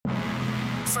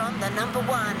from the #1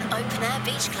 open-air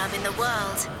beach club in the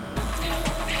world,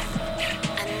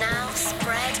 and now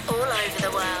spread all over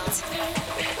the world.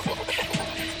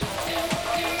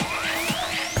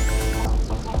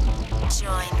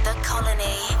 Join the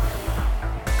colony.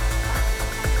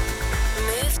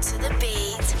 Move to the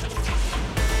beat.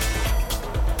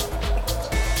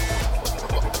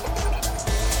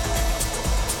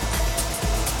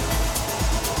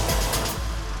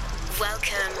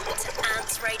 Welcome to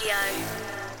ANTS Radio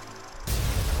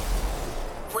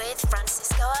with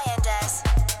Francisco Allendes.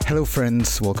 Hello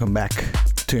friends, welcome back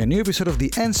to a new episode of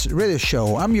the ANTS Radio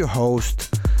Show. I'm your host,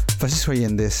 Francisco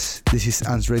Allendes. This is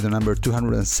ANTS Radio number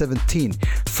 217.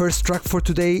 First track for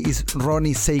today is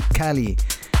Rony Seikaly,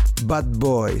 Bad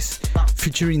Boys,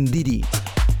 featuring Diddy,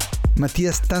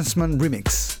 Matthias Tanzmann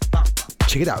remix.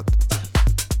 Check it out.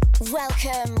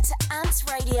 Welcome to ANTS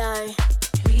Radio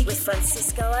with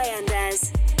Francisco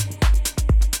Allendes.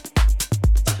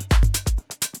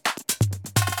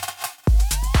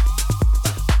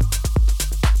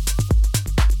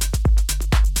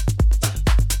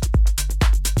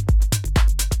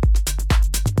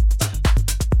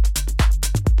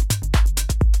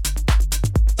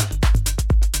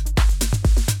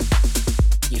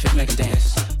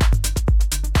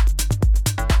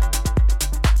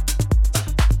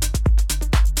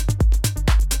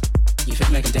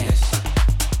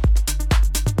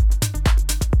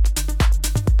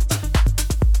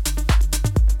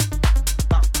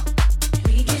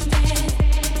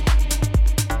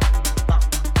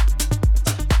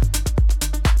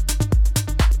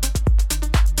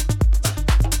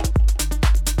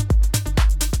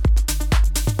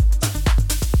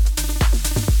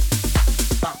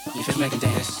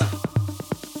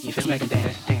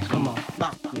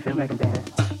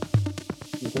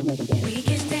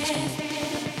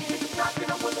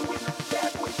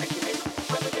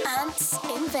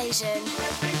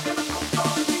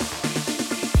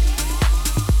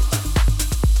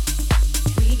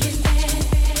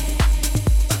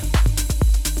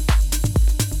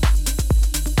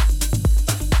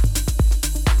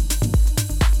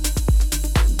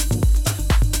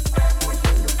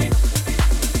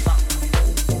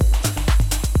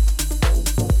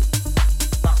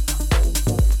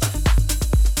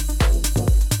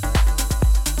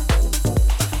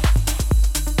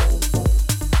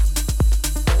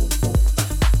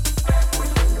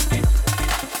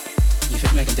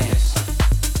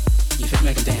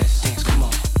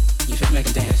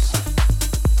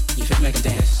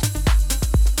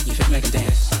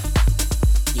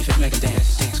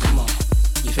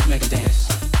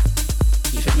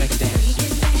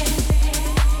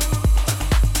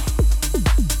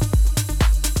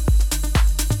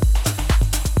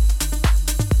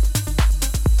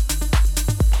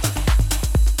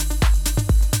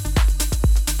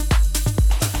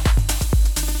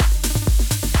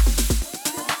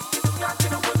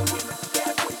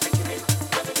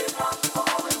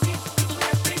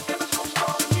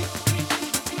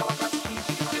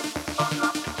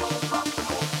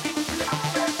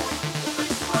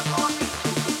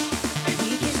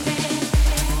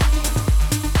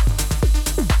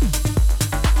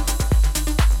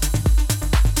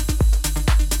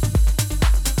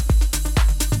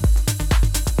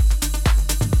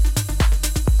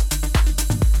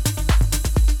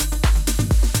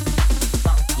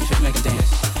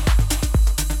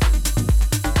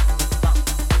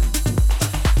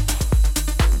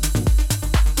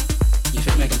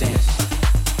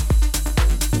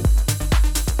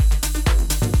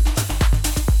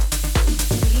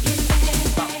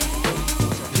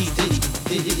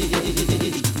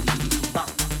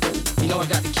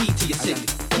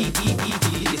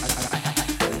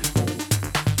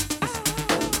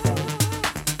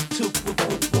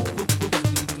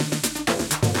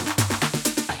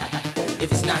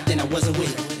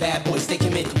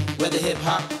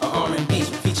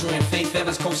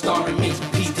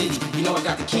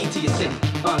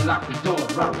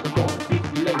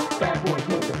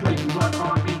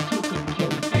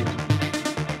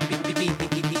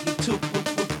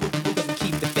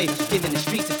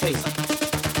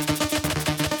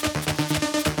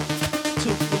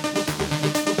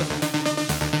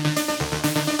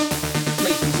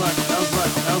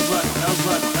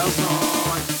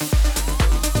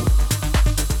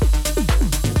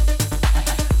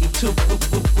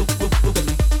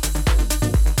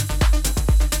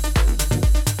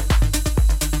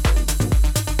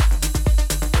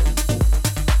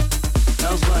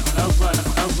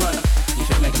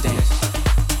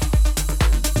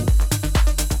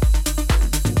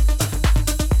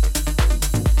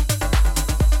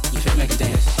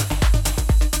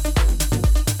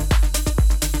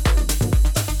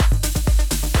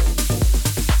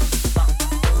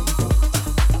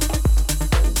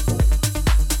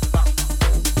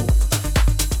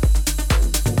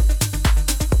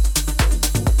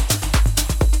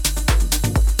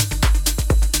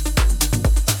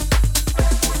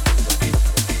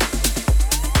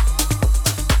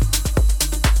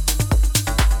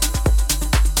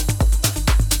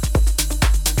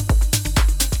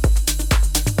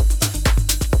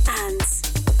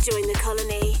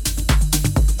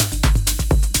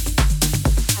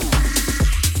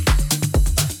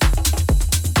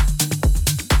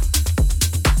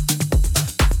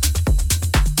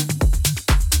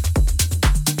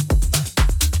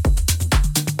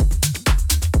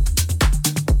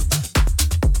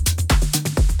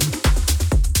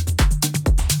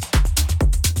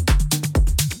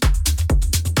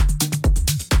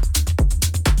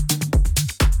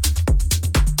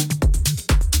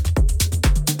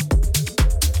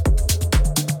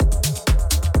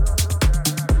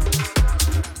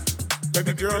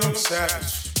 girl, I'm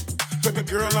savage. Baby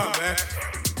girl, I'm active.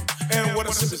 And what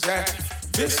I said is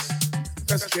active. This,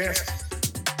 that's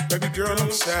gangsta. Baby girl,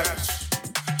 I'm savage.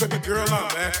 Baby girl,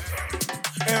 I'm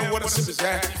active. And what I said is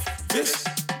active. This,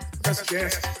 that's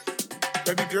gangsta.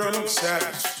 Baby girl, I'm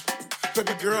savage.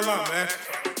 Baby girl, I'm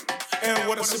active. And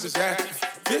what I said is active.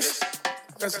 This,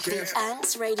 that's gangsta. The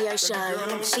ANTS radio show.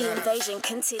 The invasion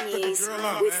continues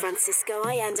with Francisco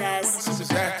Allendes. This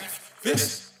is active.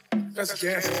 This, that's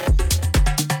gangsta.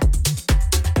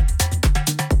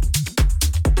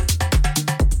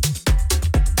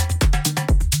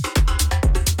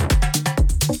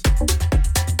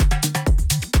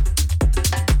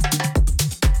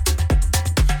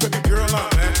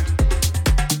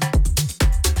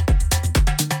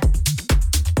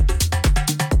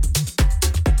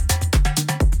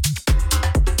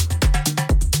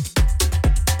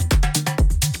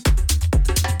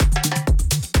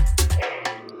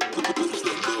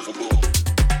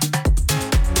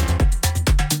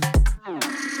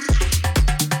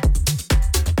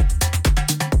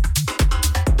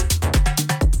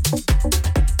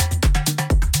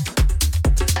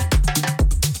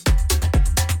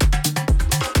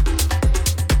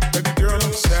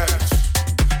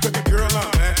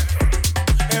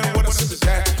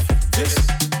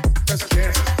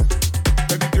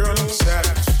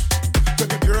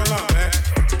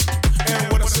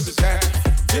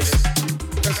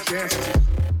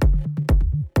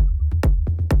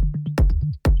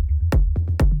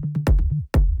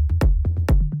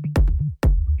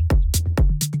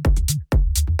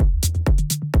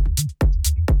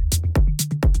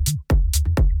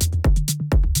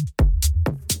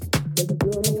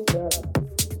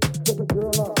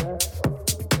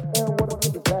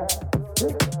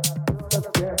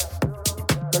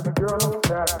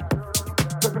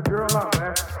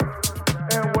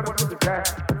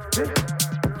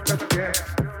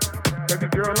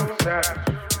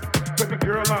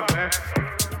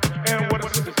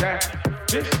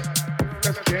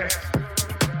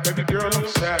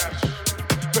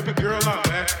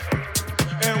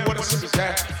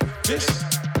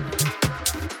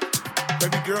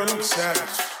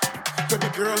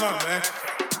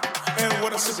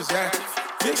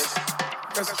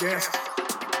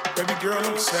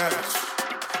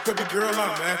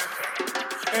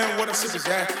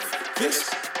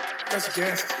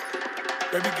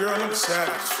 Baby girl, I'm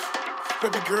savage.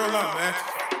 Baby girl, I'm active.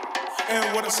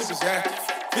 And what I said is active.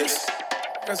 This,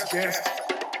 that's gangsta.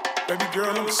 Baby girl,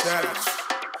 I'm savage.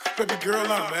 Baby girl,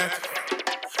 I'm active.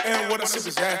 And what I said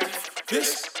is active.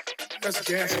 This, that's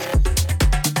gangsta.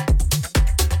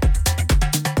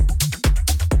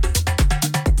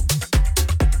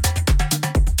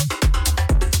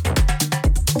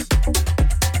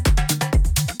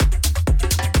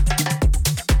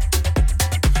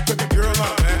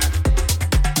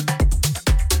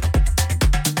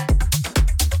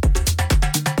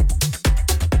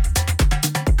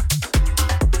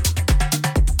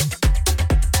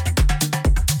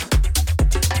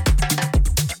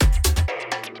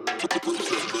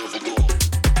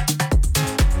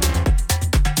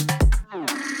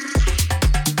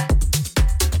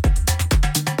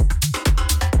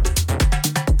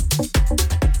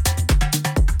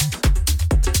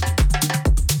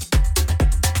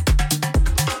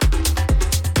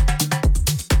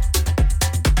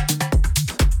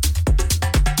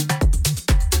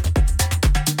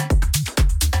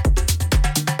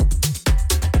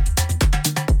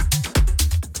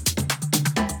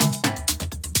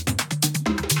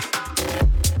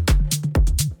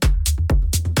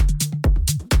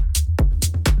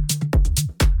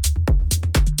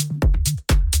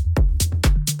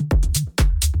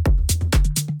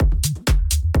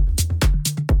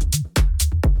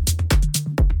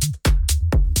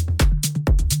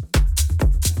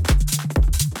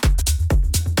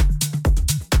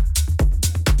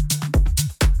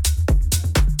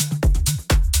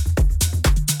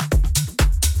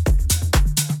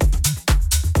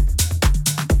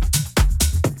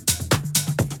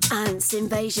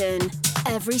 Invasion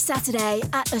every Saturday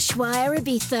at Ushuaia,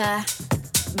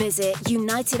 Ibiza. Visit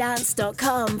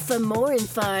unitedants.com for more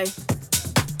info.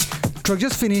 Track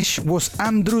just finished was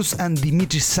Andruss and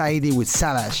Dmitri Saidi with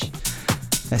Savage.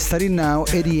 Starting now,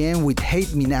 Eddy M with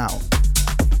Hate Me Now.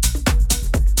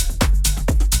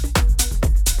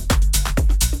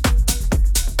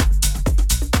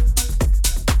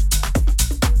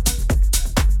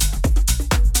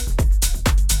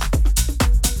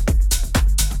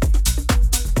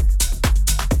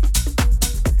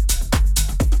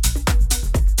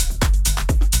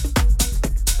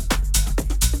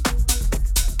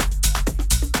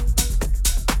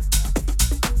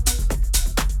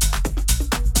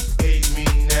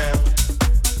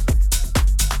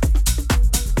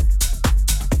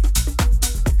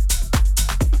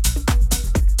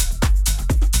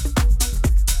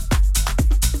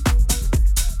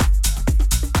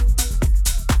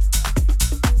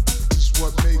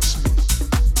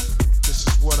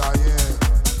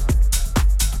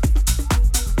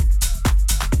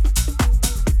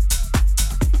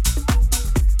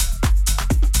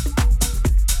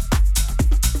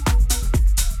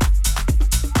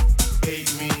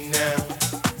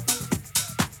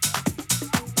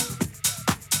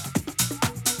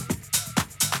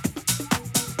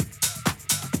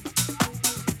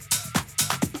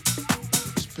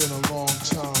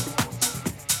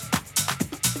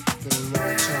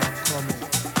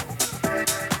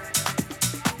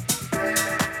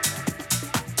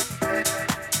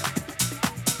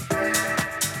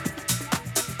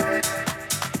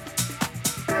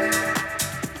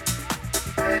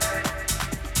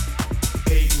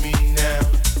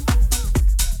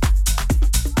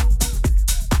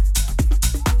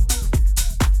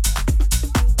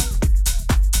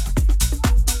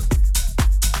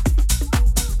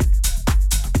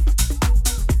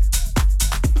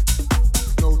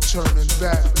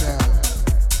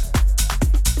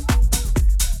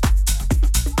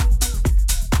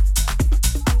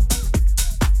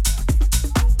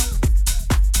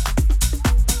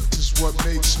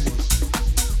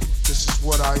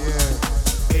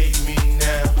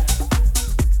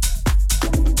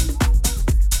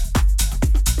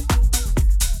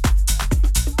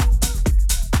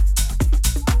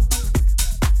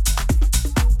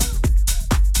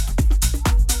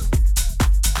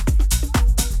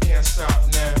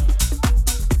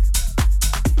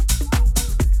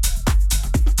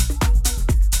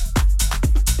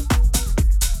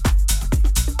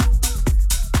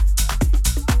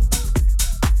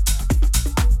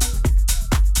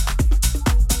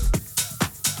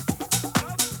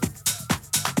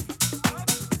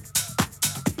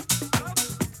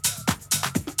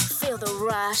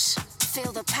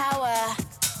 Feel the power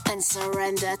and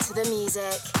surrender to the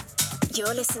music.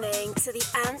 You're listening to the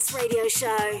ANTS radio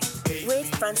show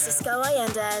with Francisco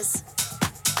Allendes.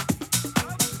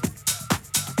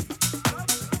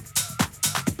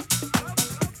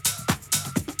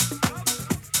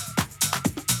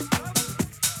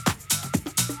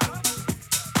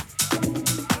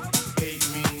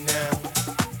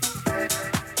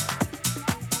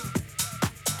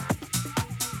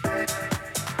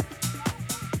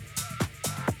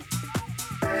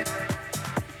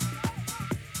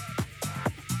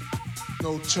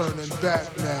 No turning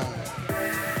back now.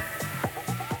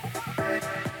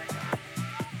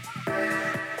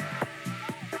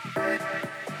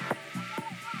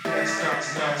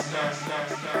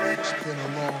 It's been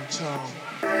a long time.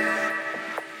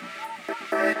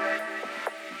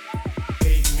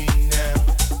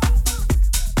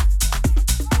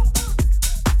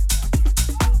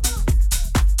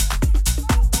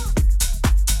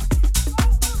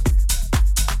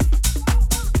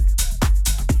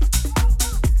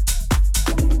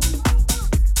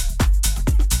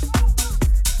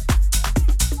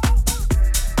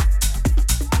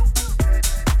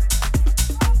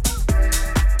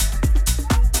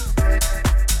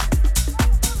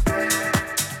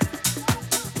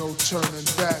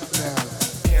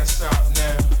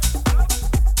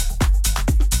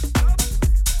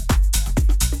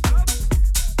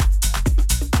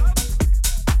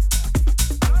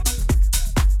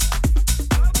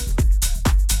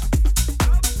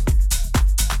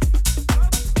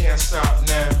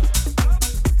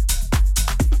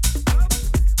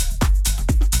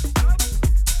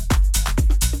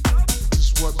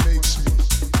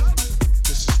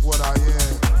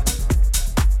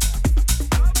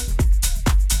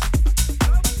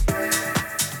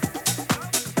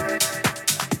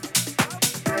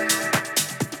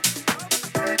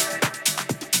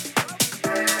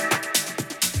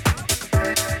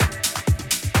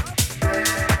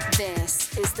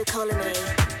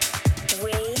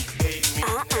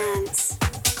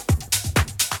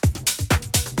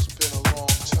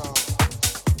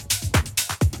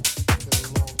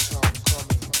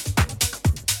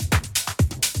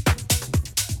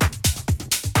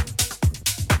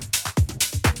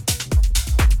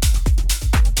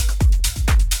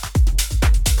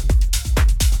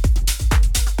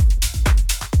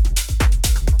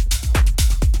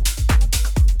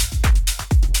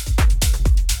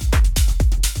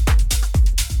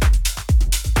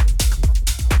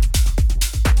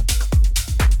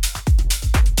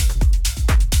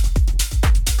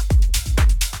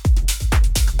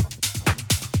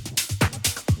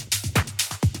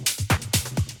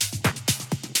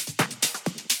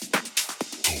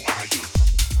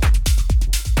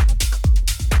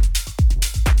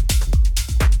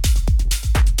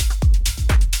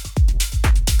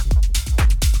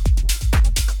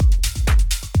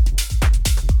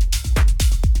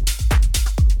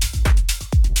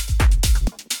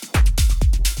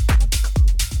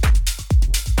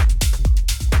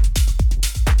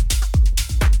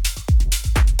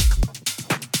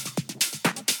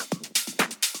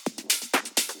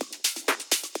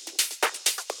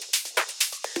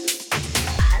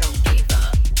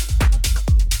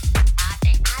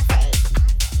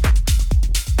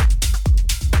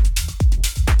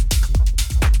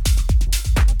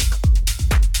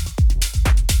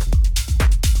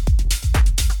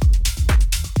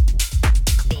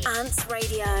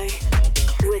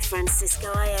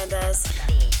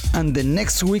 And the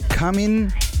next week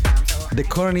coming, the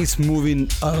colony is moving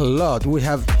a lot. We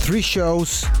have 3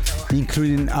 shows,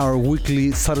 including our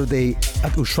weekly Saturday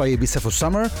at Ushuaia BizZa for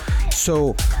summer.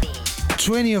 So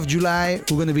 20th of July,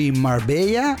 we're going to be in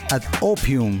Marbella at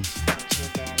Opium.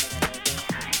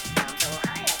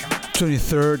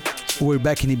 23rd, we're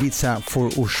back in Ibiza for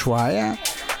Ushuaia.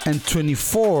 And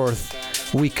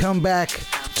 24th, we come back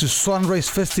to Sunrise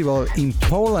Festival in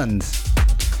Poland.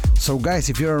 So guys,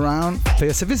 if you're around, pay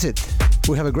us a visit.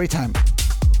 We have a great time.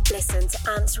 Listen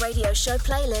to ANTS Radio Show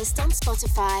playlist on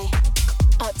Spotify.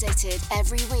 Updated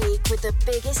every week with the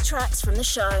biggest tracks from the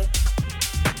show.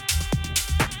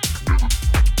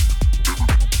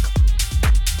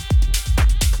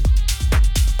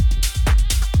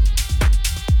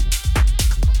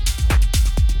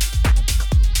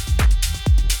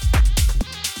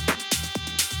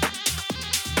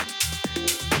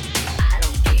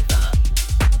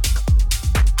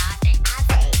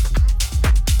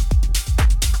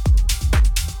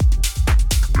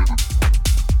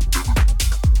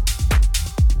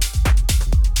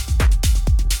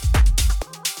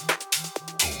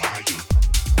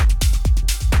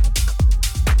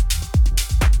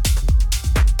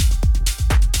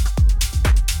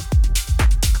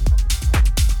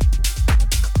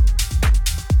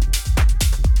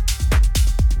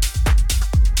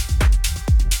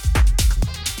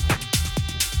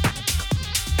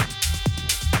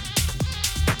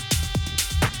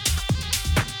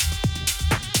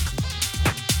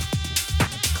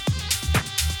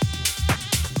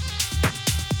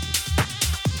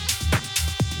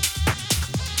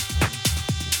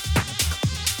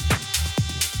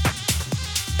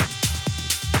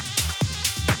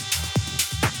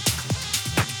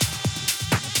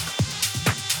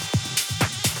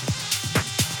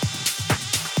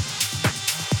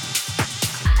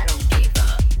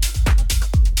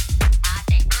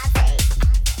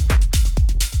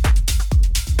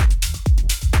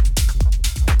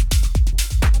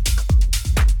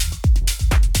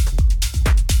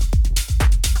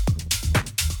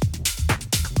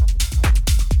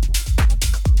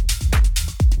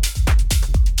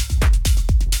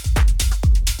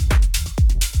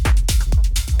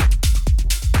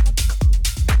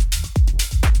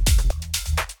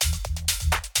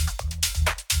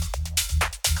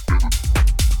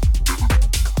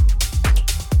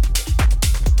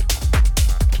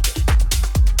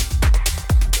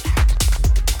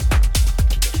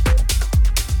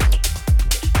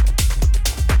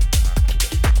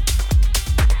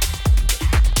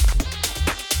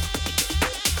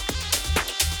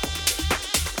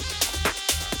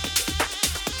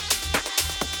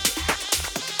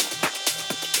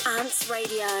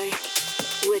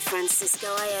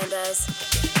 Allendes.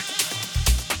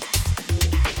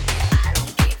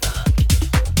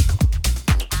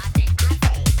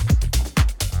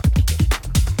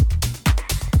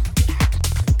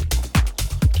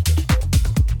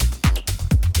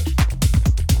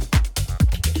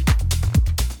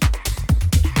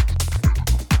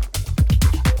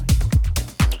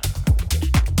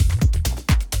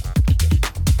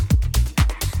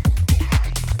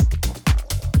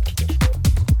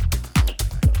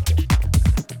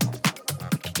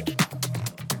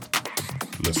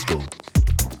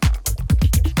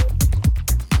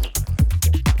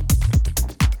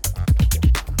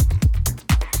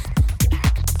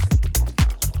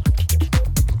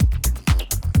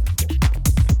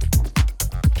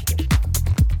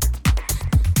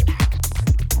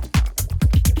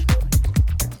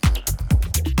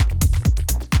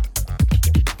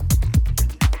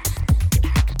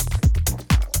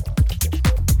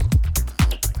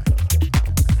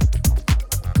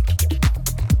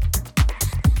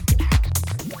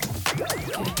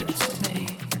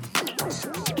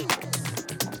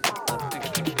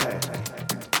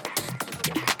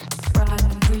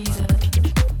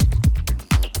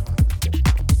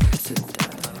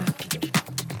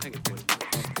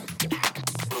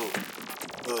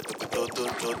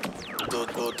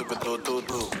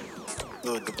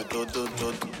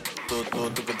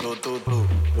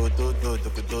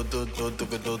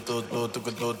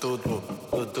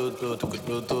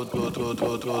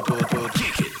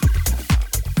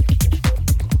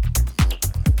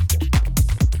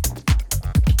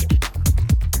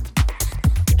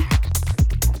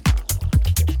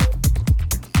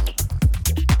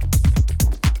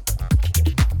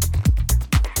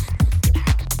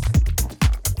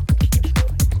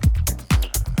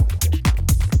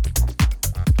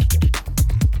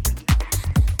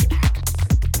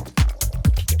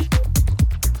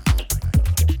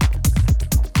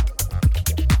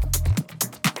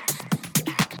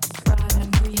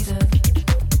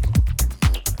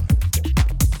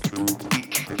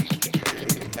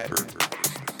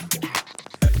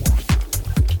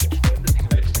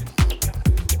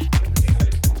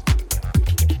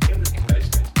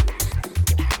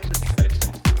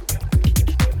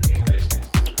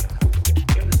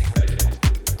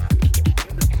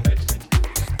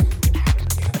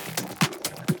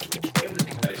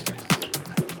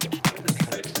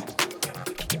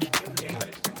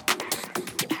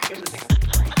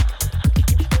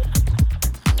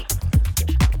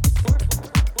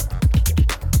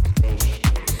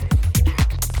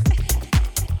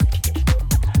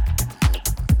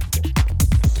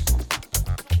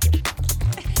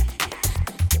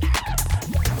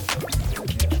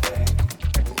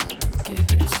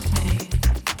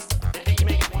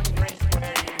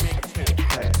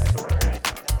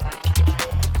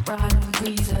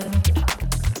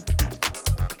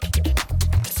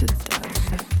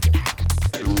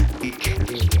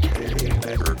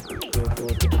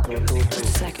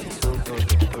 seconds.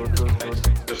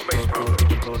 The space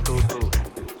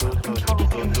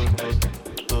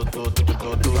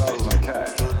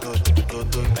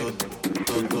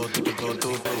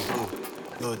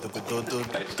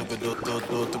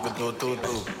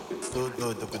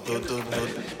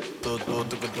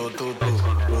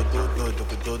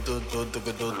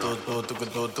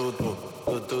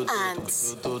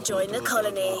ANTS, join the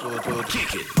colony.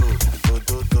 Kick it.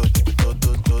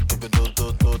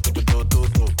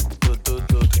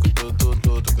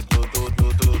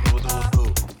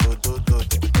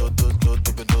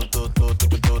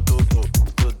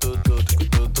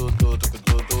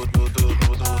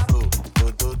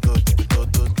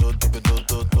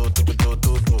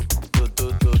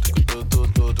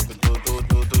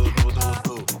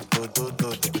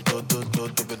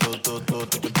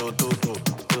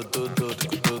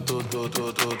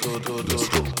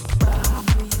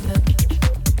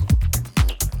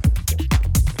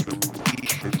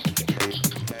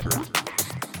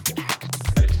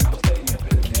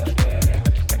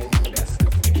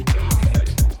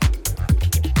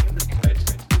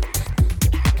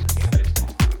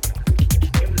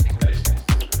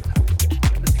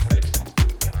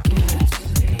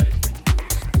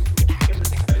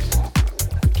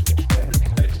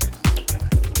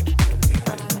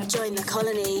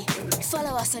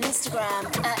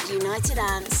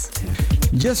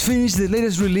 Just finished the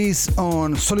latest release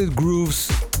on Solid Grooves,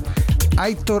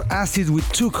 Aitor Astiz with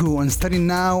Tuku, and starting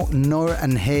now Noir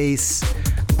Haze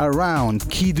around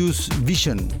Kidoo's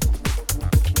Vision.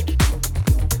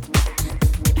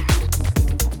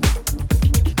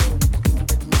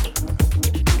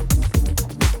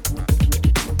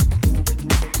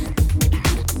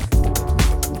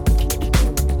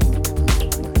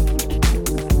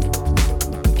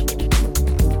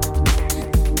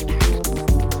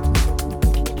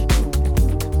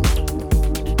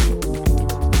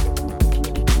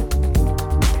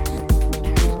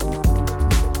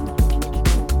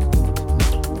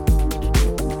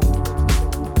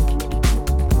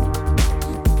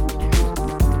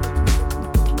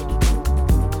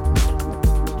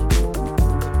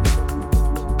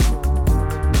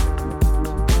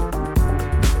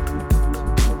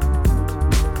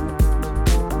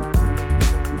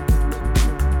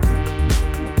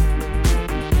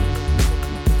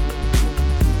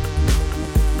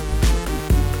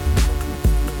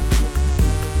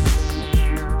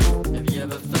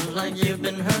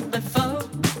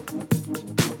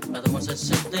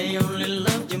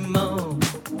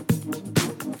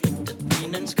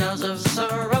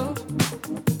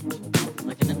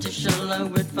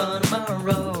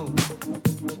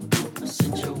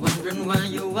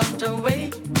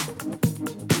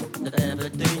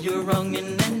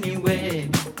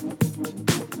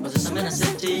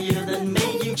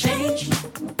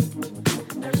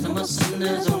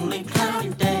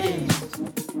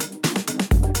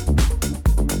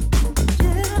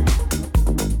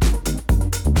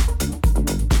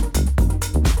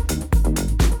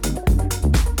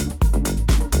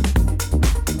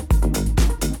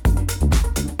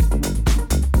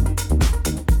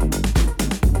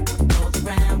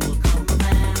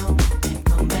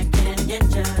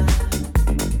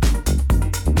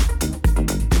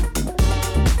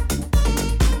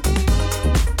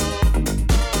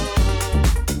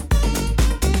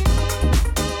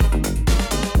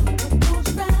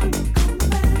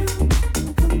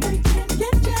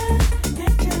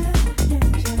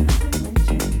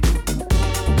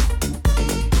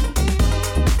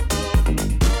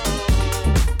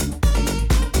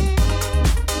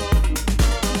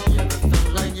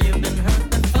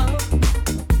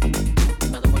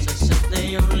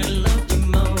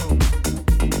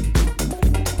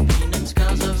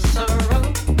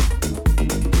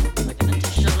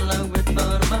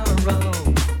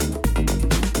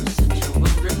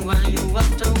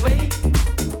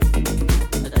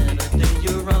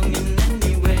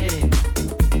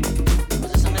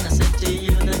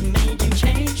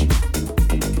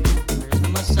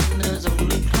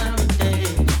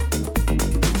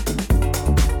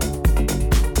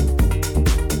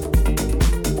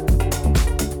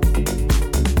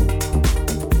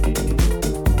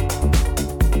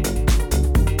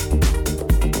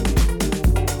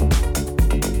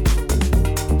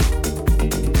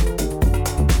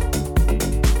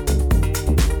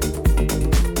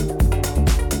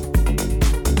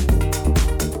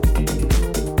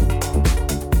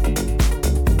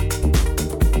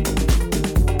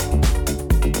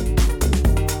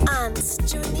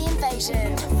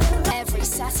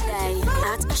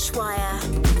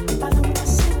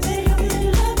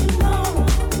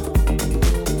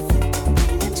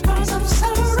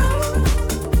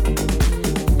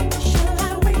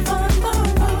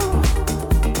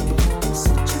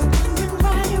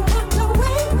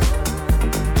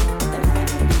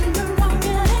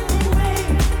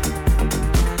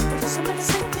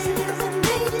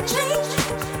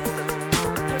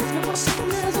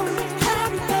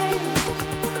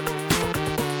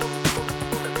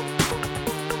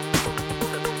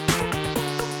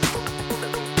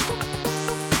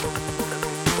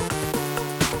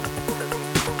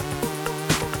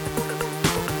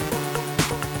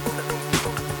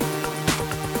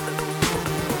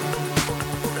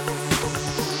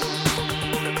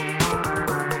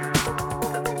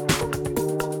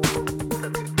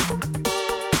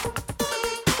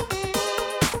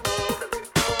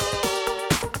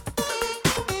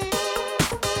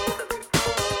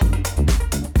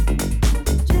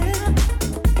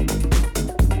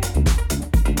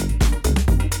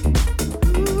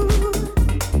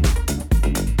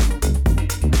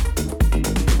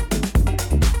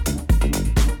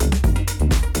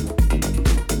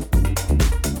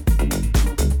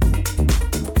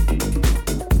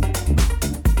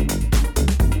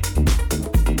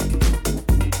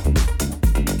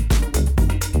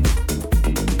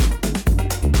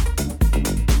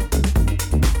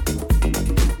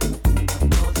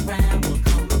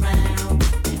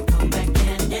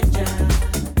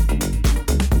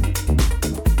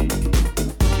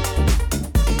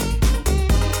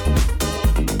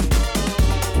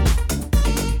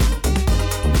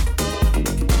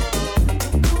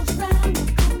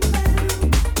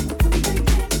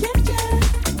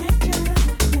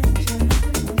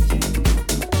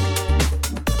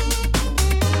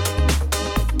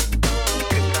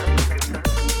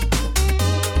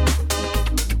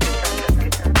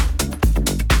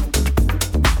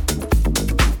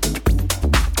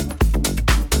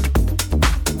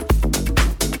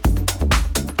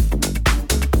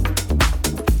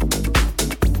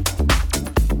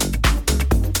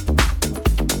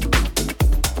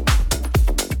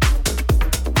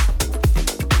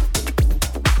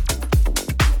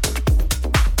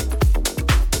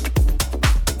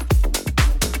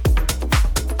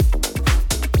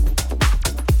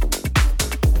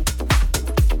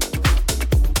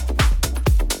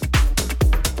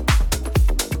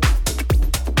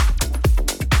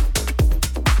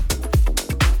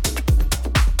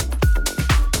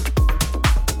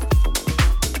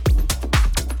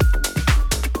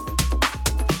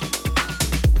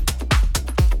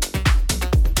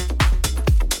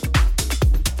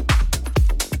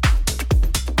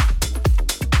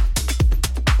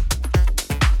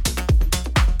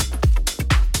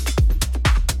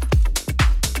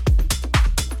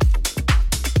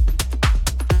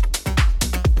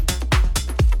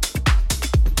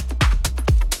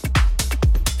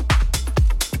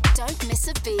 miss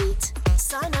a beat,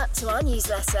 sign up to our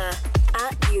newsletter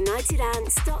at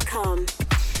unitedants.com.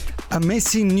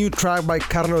 Amazing new track by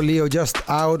Carlo Leo just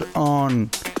out on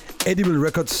Edible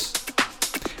Records.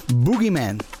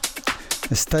 Boogeyman.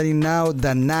 Starting now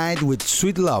the night with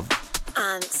Sweet Love.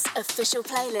 ANTS official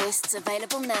playlists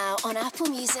available now on Apple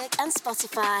Music and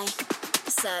Spotify.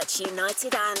 Search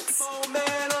United Ants. Oh man,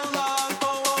 I love,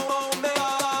 oh man,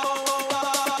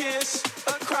 oh, kiss,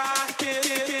 a cry,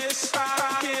 kiss,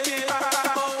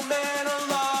 oh man, I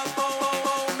love,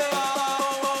 oh man,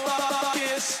 oh,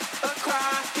 kiss, a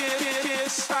cry,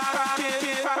 kiss,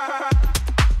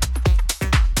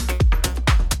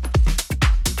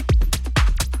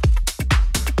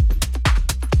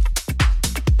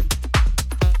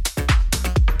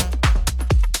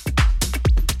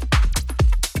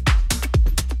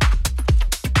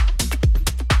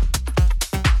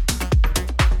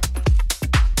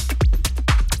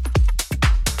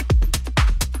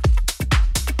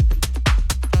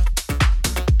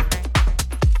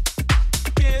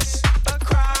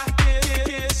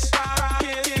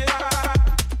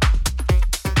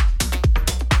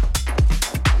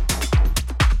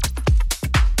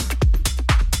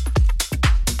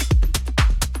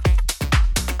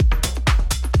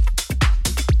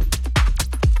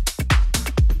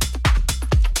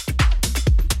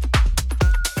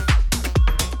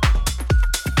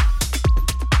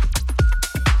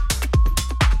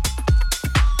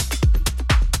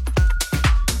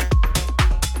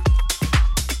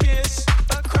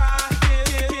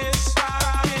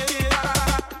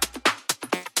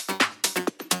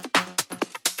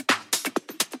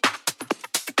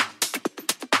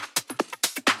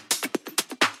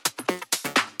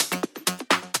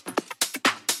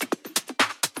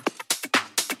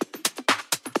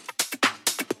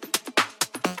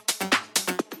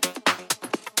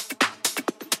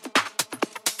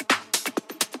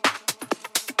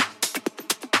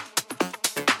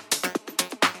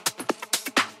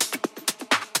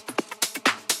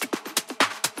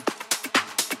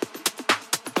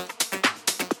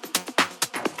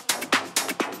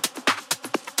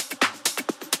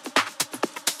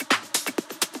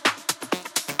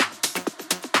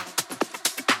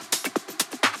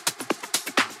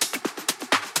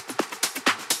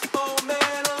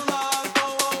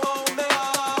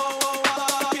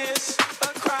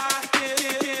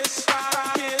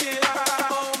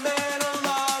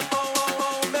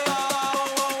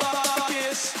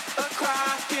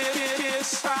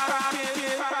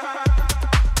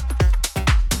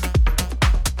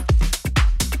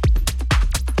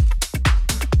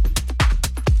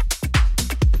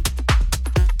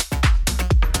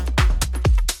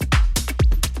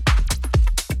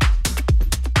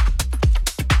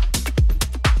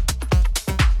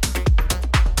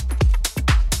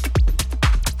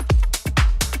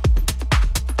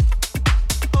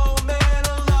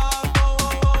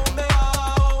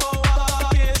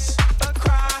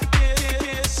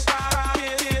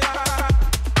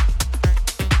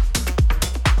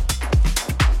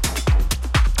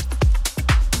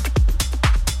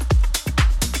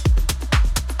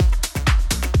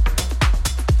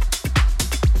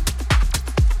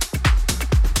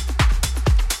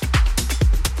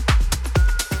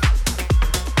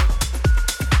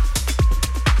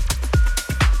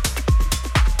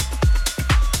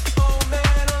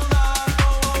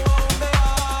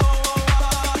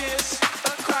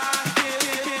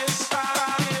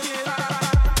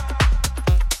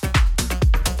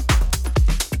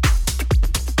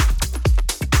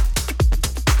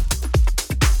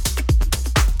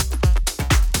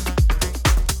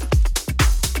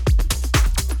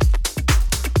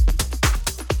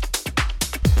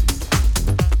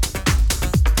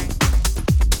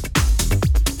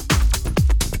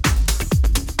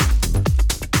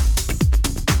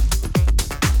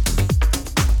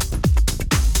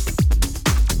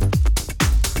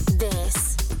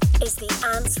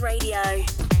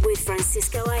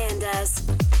 Allendes.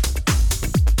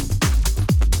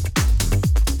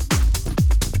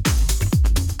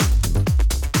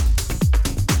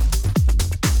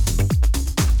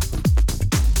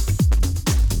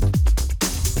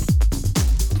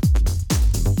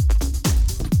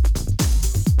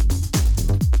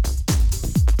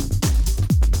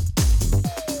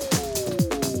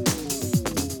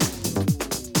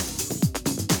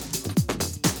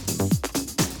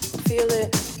 Feel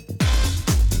it.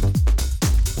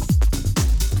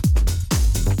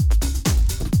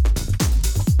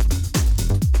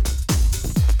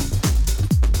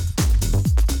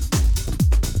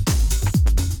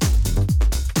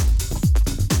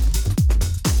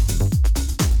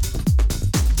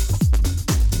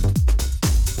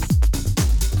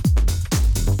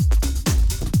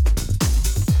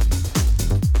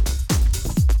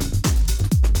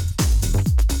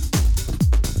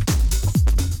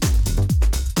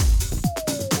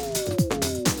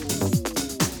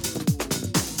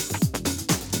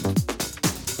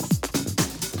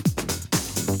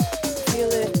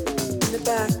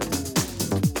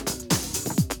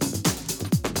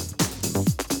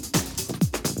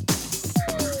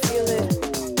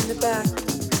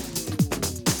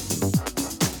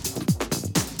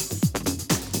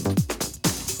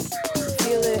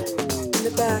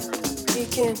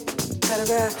 Peeking,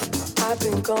 cataract, I've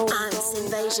been going. ANTS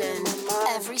Invasion,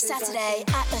 every Saturday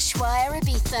at Ushuaia,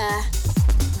 Ibiza.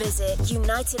 Visit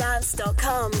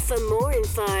unitedants.com for more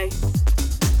info.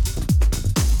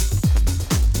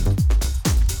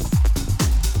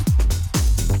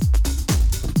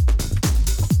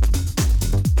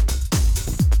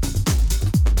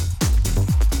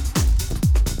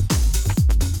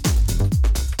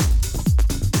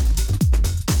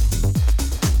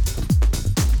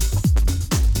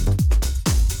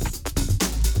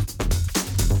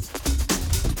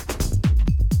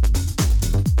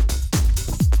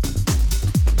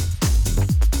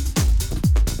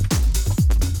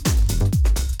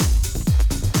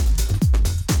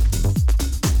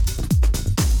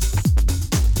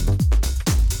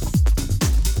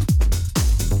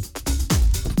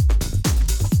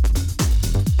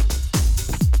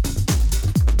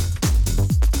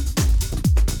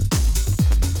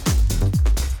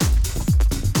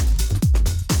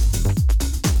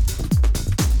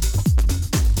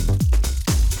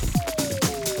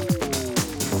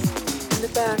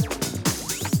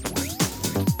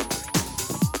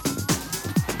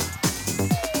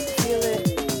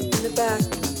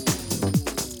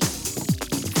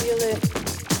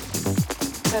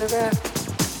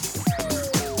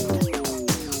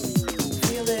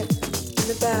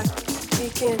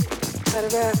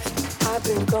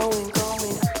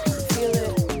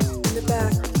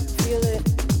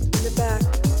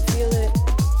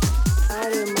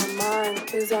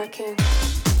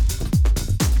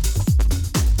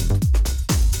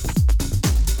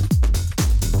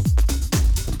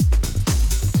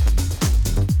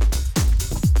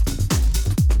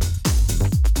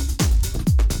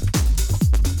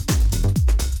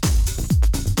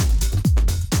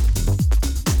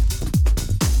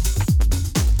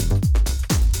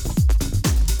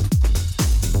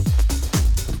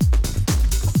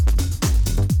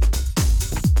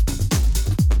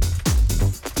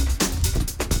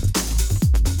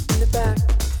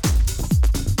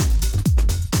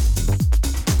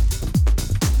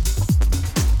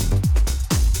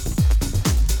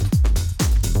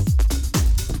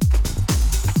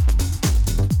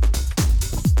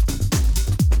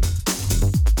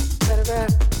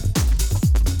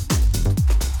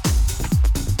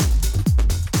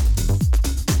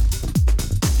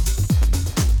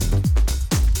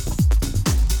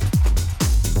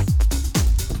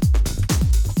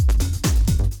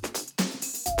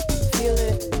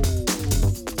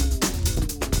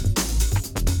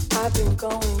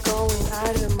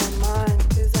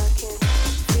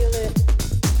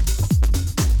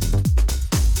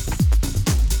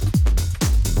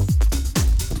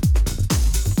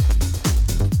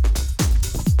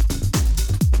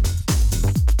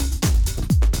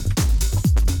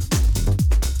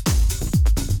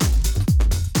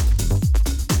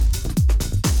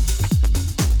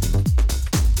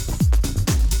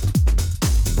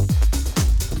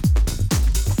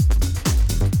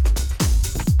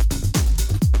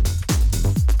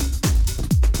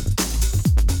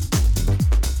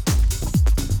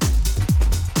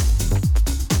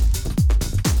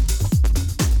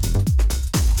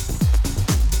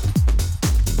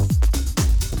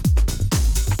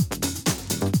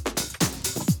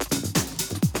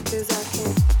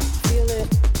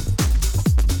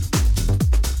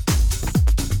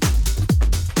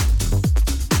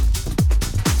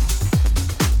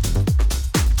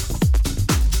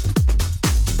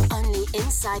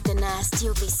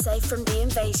 You'll be safe from the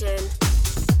invasion.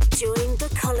 Join the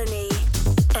colony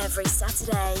every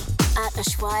Saturday at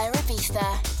Ushuaia,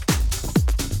 Ibiza.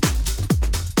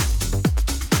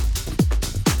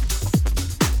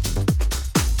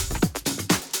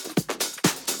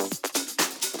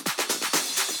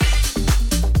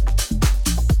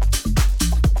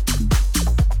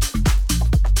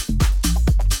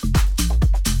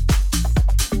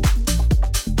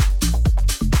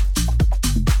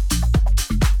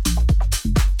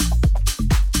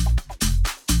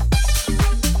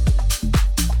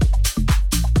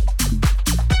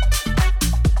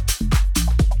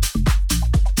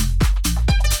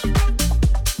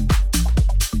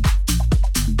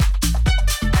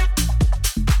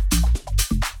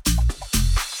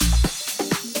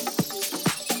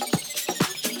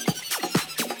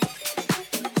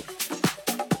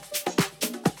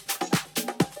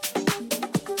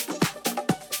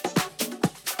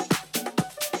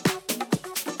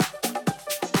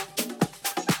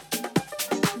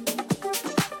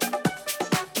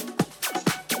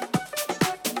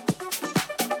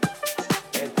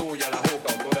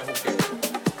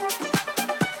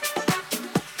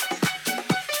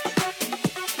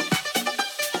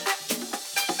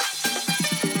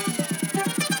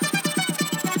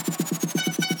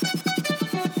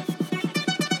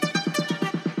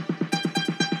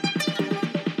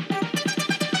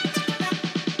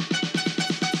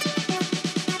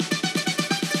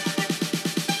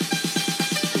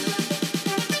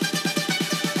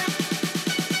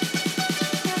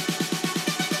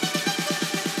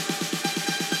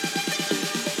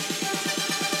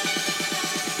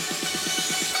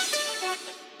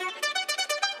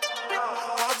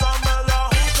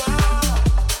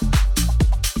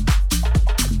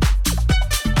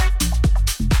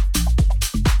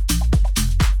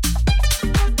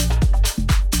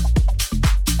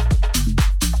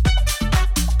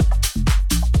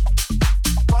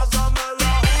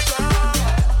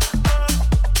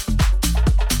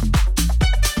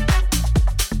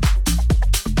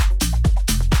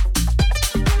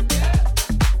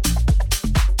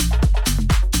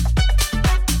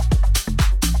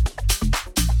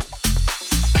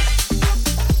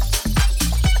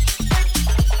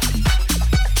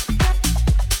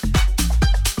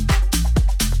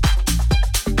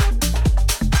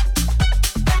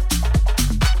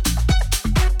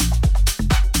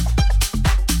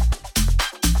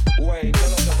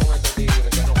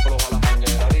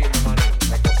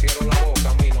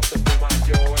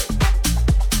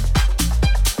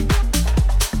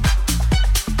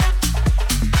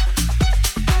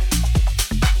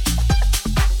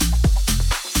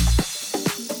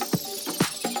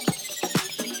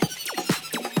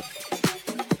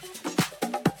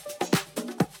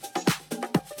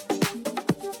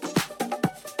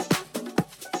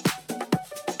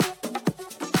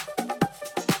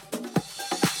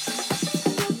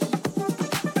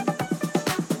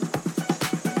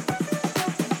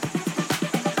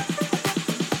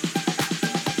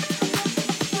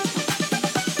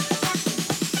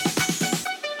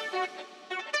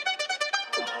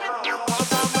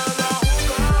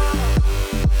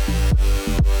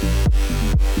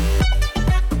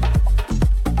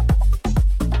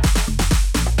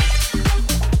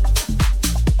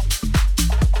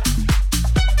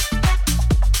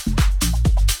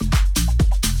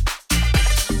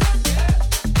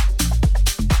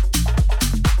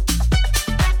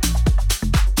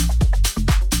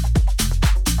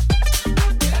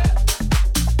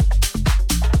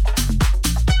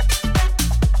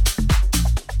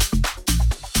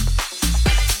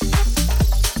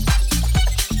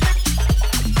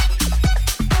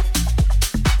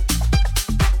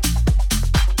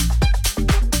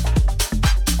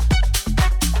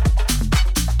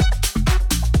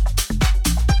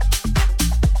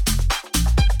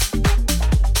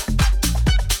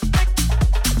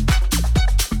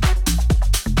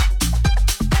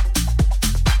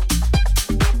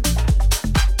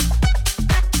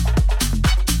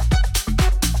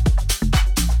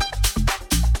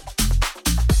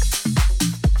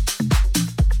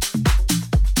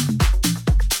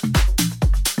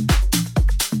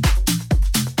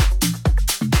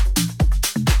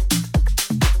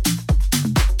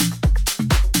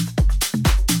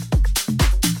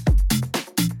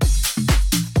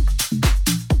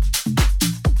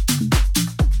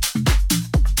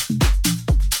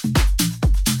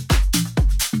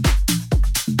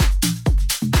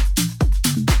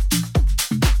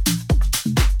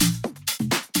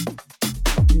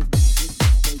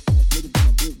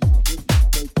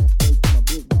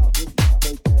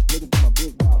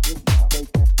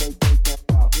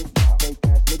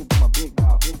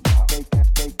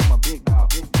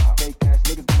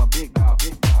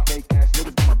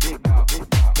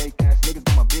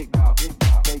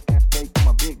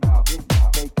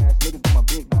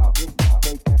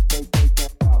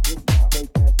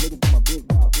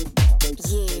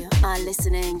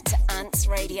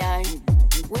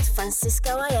 with Francisco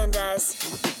Allendes.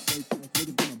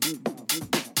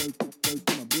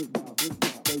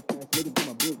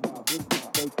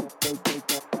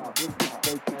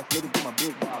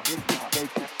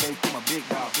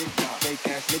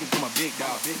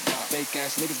 Fake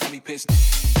ass niggas got me pissed.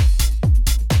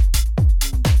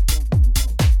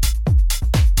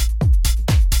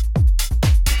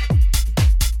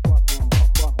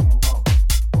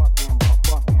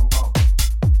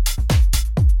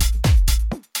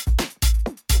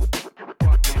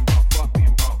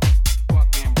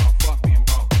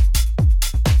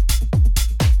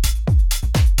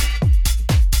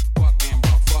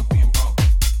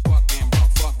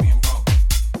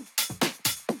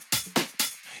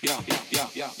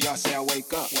 Y'all say I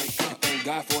wake up. And thank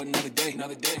God for another day.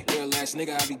 Real ass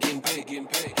nigga, I be getting paid.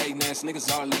 Hating ass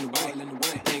niggas all in the way.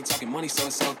 They ain't talking money, so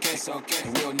it's okay.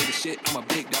 And real nigga shit, I'm a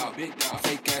big dog.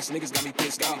 Fake ass niggas got me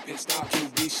pissed off.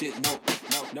 QB shit, no.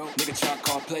 Nigga try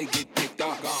call play, get picked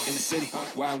off. In the city,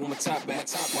 where I want my top back.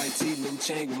 White tee, little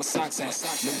chain with my socks at.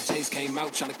 Little J's came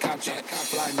out tryna cop jack.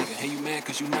 Fly nigga, hey you mad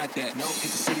cause you not that. No,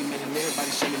 hit the city, man, and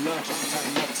everybody show me love.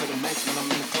 Turn up to the max when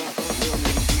I'm in the club. Real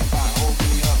nigga, B5, hold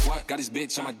me up. What? Got this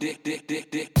bitch on my dick.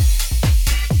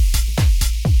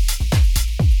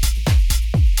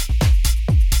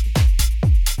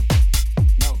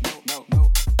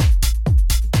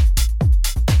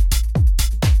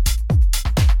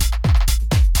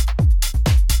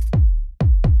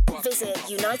 Visit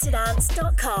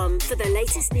unitedants.com for the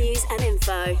latest news and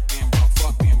info.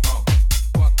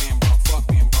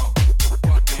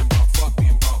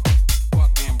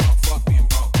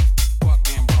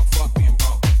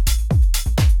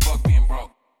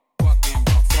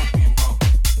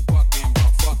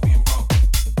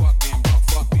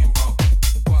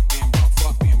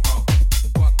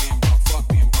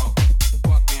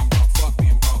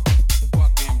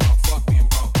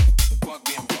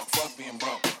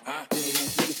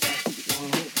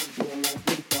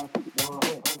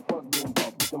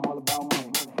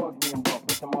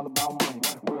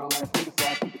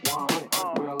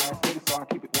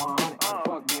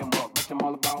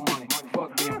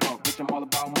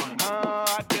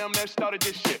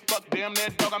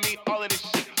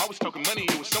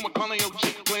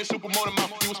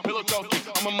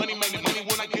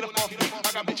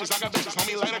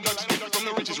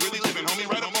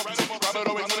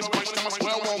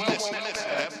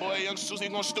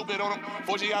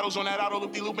 On that auto,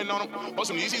 loop looping on them. Bought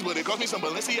some Yeezys, but it cost me some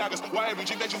Balenciagas. Why every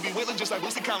chick that you be willing, just like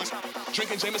Lucy Collins.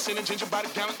 Drinking Jameson and ginger by the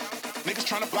gallon. Niggas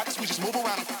trying to block us, we just move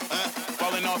around them.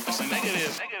 Falling off, it's a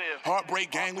negative.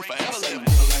 Heartbreak gang, we forever live. Real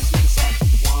ass niggas, so I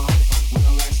keep it 100.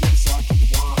 Real ass niggas, so I keep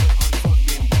it 100. Fuck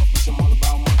being broke, bitch, I'm all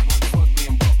about money. Fuck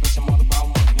being broke, bitch, I'm all about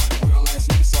money. Real ass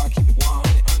niggas, so I keep it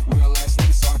 100. Real ass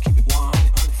niggas, so I keep it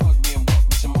 100. Fuck being broke,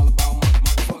 bitch, I'm all about money.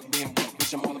 Fuck being broke,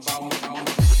 bitch, I'm all about money.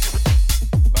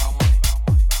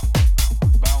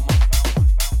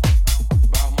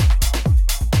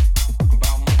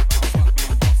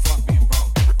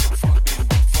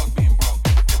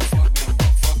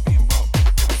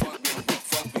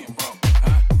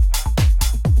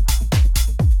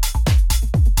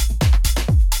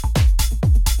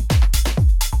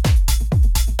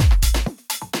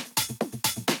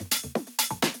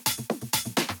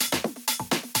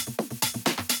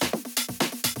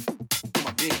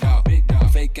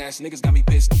 Niggas got me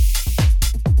pissed.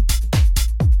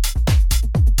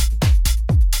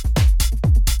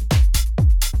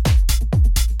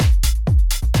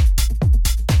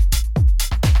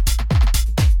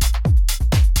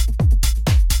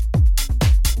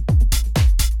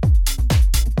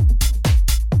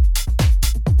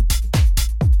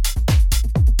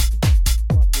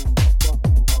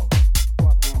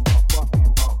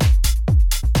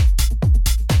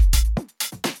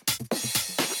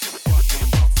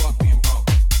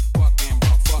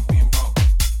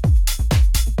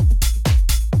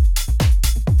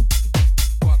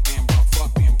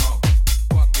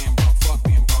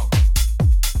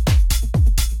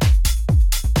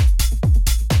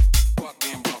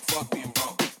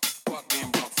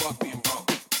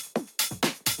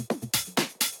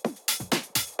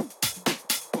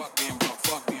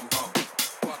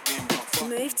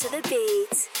 Move to the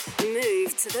beat,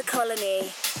 move to the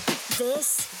colony.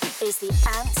 This is the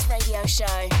ANTS Radio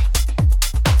Show.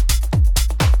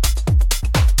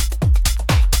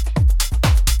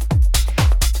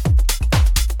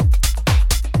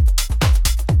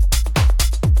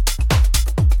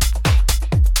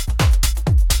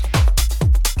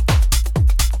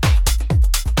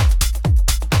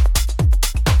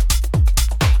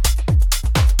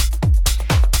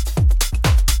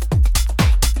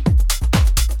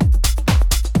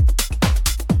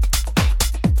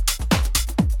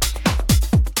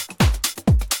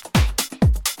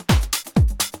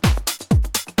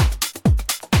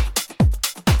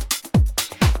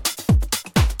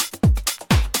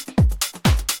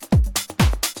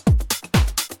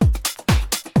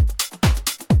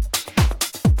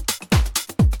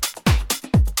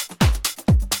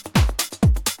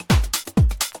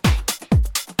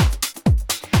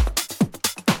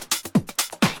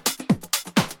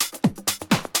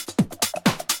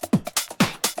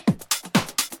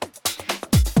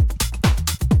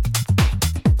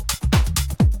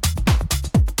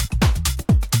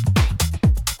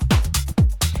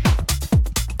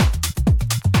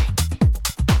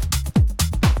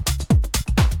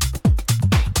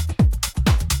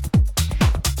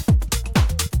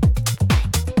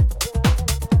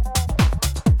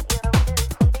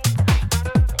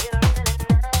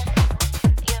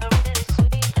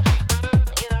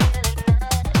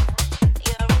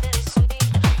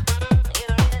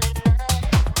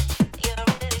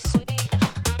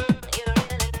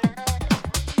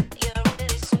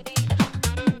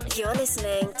 You're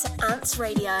listening to ANTS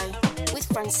Radio with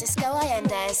Francisco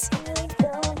Allendes.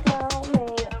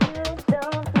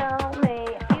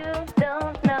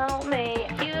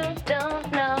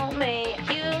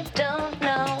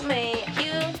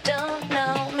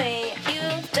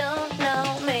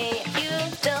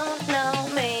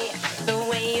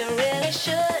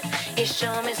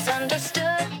 Sure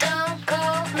misunderstood, don't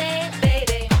call me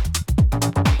baby.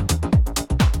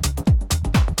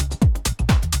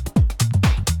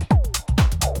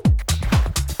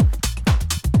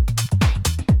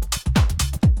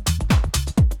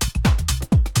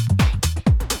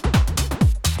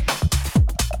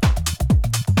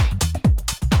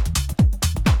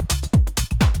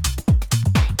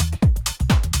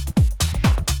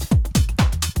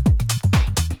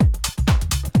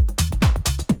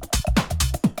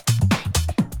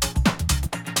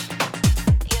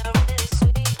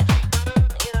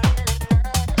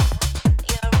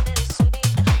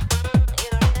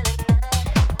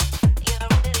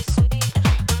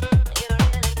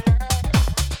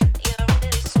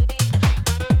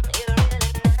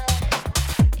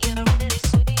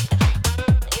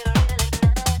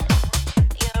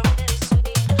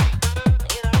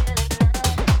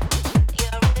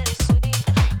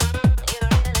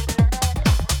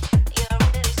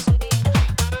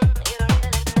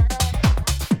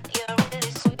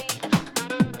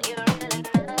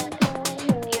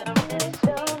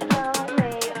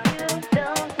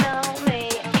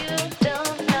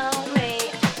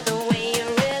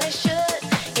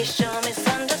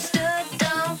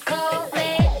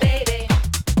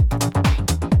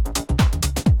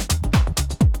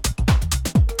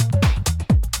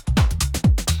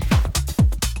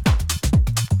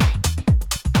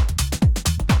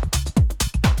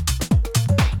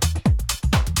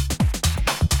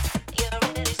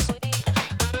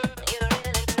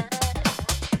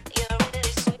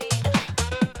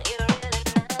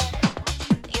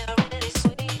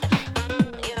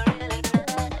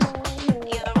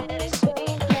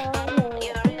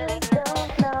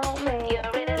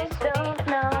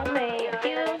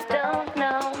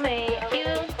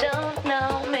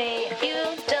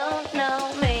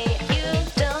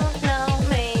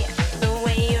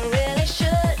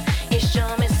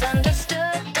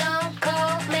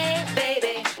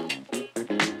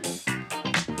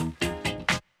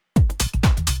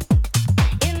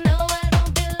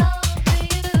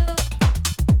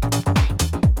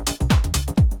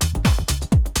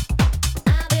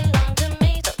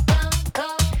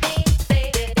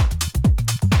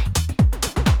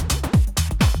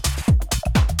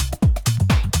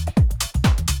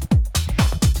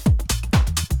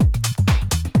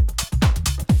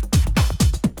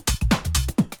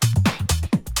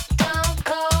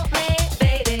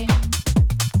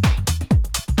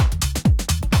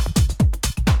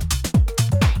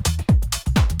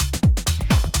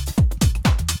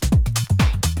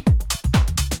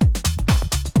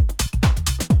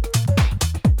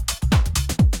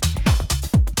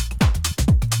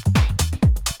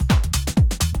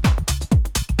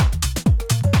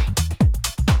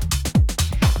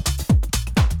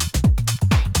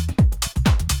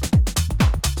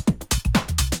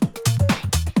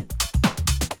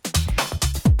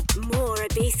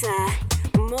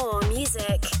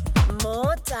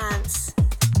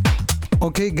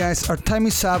 Okay guys, our time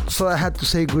is up, so I had to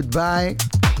say goodbye.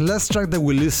 Last track that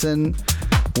we listened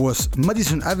was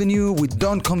Madison Avenue with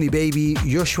Don't Call Me Baby,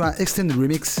 Joshua Extended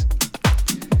Remix.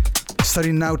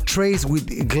 Starting now Trace with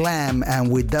G.L.A.M,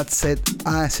 and with that said,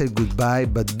 I said goodbye,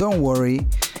 but don't worry,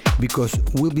 because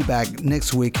we'll be back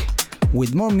next week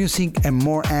with more music and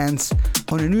more ANTS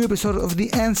on a new episode of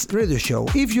the ANTS Radio Show.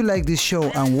 If you like this show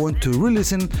and want to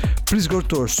re-listen, please go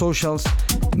to our socials,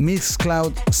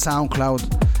 Mixcloud, SoundCloud,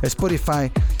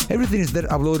 Spotify. Everything is there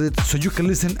uploaded so you can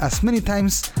listen as many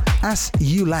times as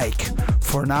you like.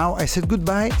 For now, I said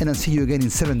goodbye and I'll see you again in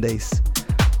 7 days.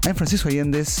 I'm Francisco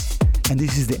Allendes and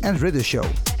this is the ANTS Radio Show.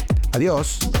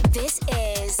 Adios. This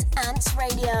is ANTS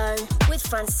Radio with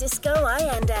Francisco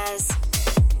Allendes.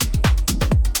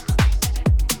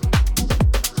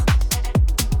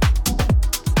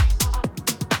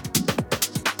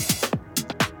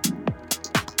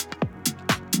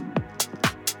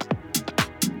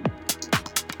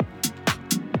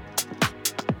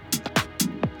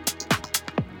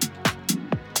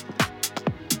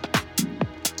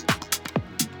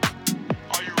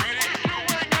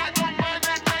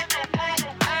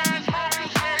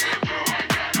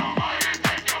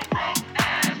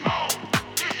 Move.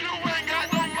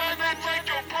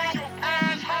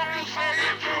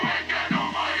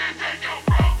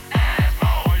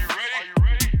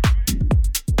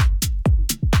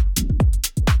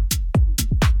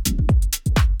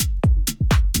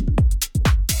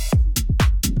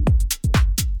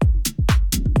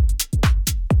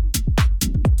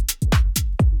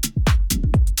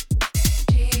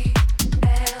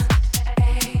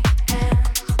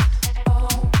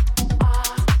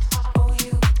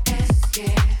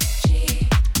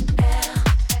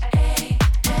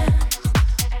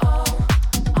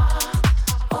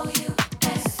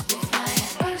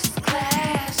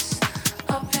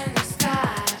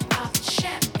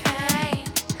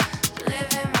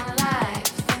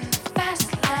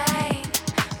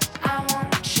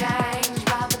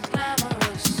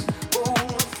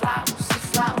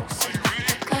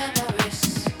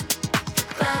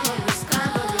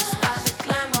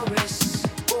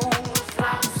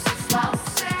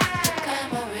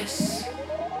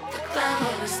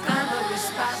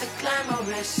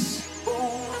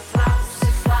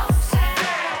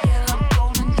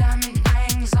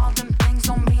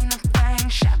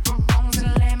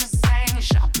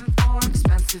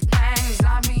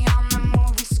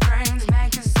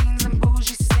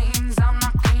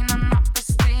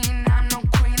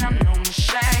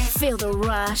 Feel the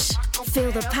rush,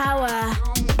 feel the power,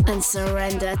 and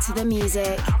surrender to the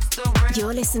music.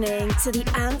 You're listening to the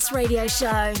ANTS Radio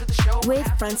Show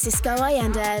with Francisco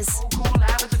Allendes.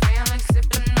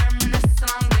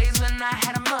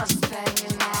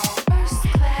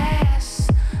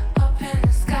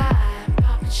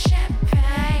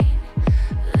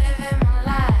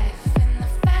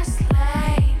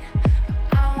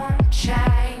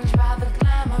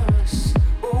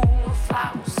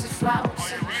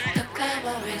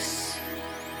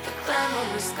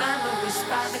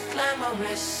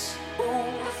 Glamorous, ooh,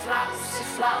 the flousy,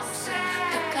 flousy,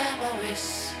 the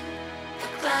glamorous,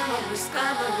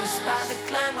 glamorous, by the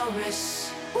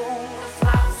glamorous, ooh, the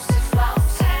flousy,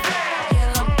 flousy.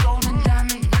 Yellow, golden,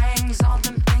 diamond rings, all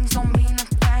them things don't mean a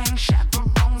thing.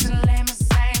 Chaperones and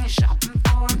limousines, shopping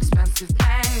for expensive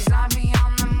things. I be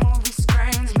on the movie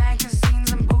screens,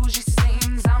 magazines and bougie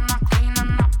scenes. I'm not clean,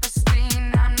 I'm not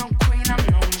pristine, I'm no queen, I'm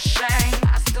no machine.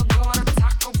 I still go to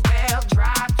Taco Bell,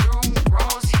 drive through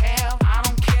Rose Hill. I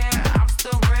don't care, I'm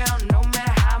still real, no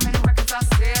matter how many records I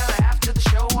sell. After the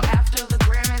show, after the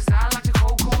Grammys, I like to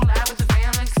go cool out with the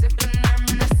family, sipping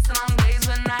reminiscing on days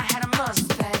when I had a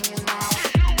Mustang, you know.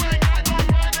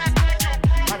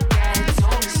 My daddy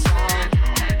told me so.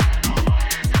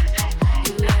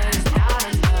 You ladies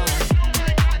gotta know.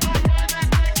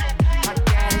 My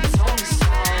daddy told me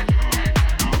so.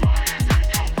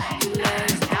 You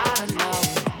ladies gotta know.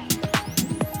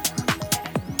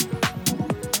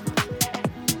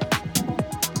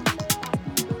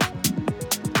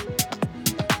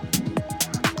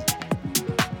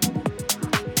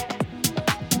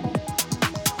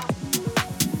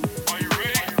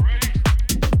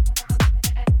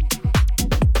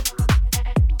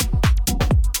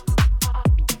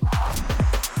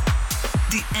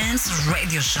 The ANTS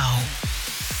Radio Show.